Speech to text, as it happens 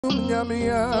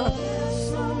Nyamia,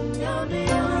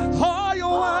 oh, you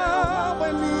are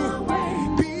when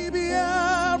baby,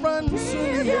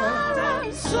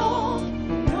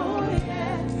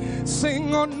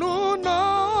 sing on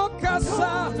no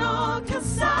casa,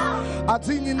 I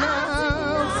think you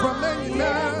now from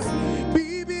Enina,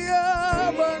 baby,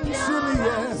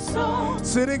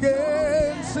 say it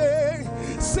again,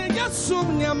 sing yes,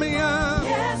 some Nyamia,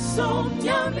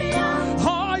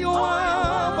 oh, you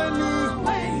are when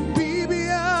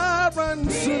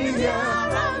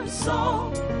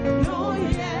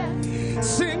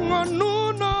sing on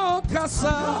no casa,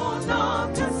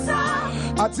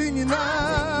 I think you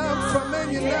now from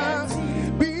Enina,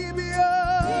 baby,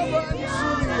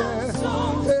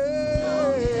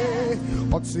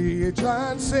 what's the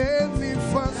chance?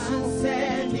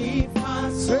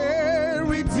 Say,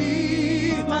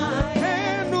 redeem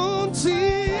and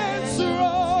unti and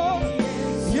suro,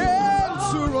 yes,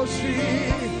 suro she,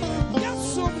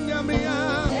 yes, some Nyamia.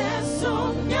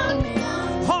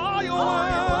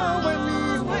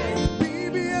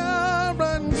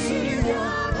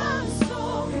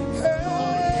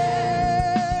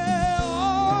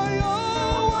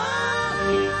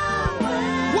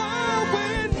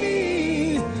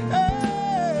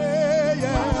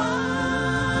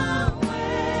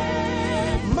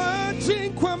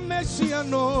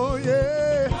 No,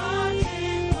 yeah.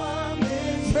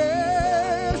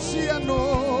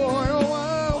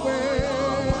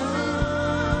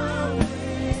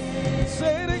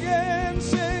 Say it again,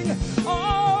 sing.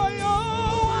 Oh,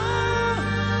 you're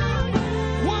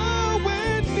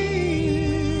with me.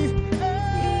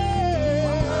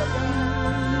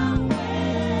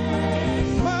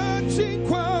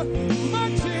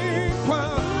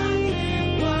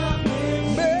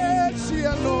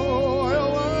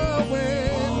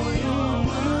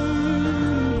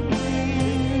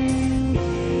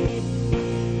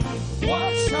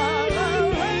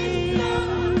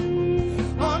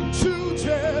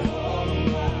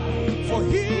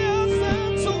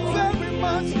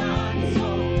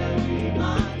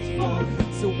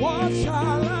 What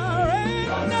shall I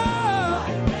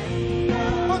render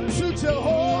unto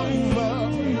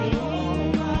Jehovah?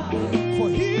 For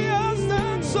he has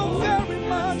done so very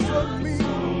much for me.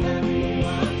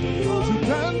 He's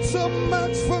done so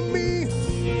much for me.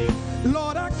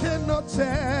 Lord, I cannot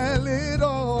tell it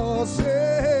all.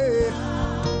 Say,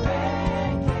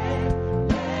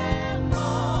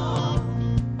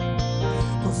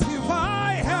 cause if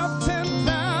I have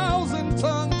 10,000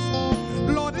 tongues,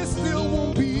 Lord, it still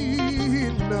won't be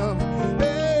enough.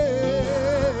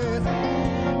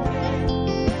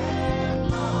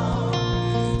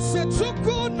 Say, too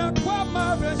good na kwa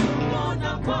marriage.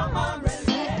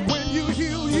 When you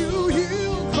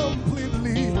heal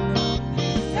completely.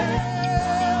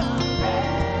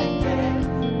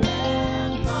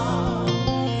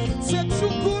 Say, too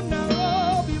good na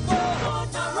love before.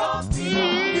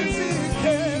 Easy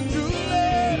can do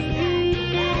it.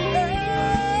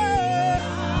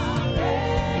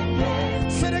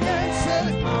 Say it again, say,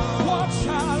 what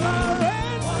shall I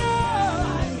render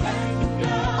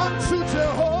unto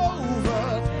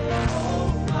Jehovah?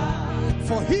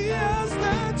 For he has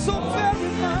done so very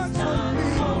much for me.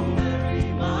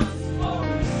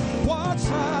 What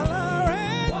shall I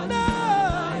render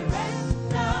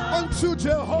unto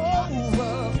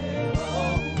Jehovah?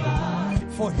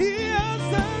 For he has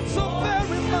done so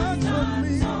very much for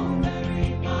me.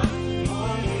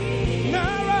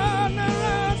 Nara,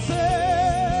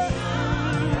 say,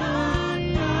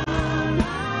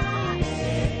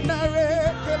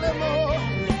 Nare, Kelemo.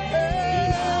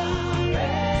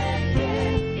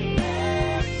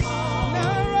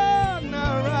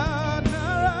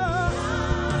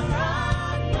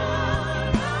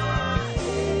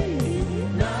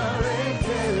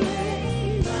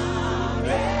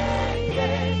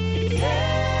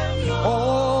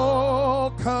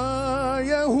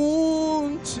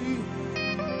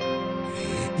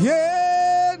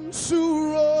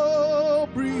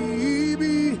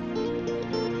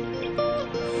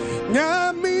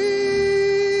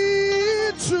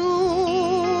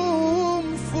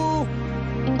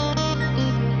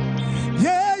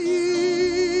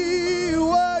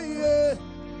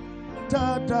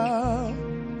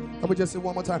 Let me just say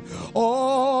one more time.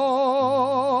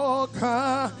 Oh,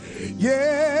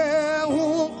 yeah,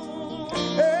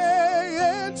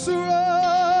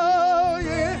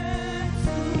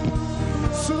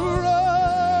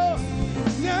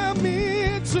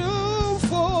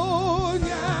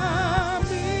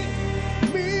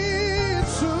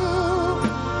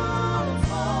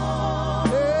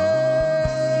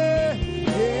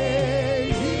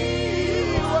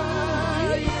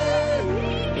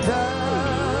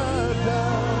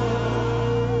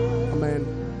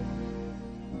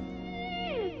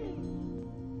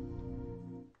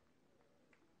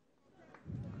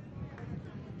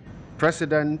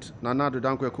 President Nana Addo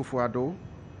Dankwa Akufo-Addo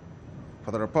for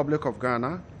the Republic of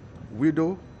Ghana,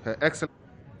 widow, Her Excellency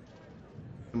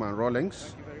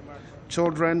Rawlings.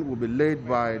 Children will be laid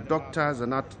by Dr.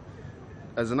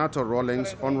 Zenato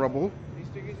Rawlings, Honorable,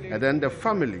 and then the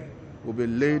family will be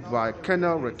laid by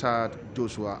Colonel Retired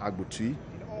Joshua Agbuti.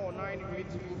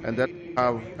 And then we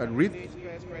have a wreath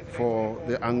for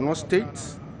the Anglo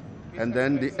states, and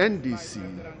then the NDC,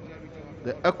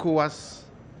 the ECOWAS,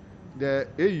 the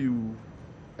AU,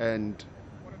 and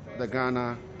the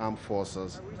Ghana Armed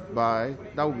Forces. That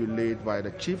will be laid by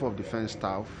the Chief of Defense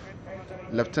Staff,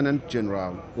 Lieutenant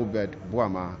General Obed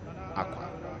Boama Akwa.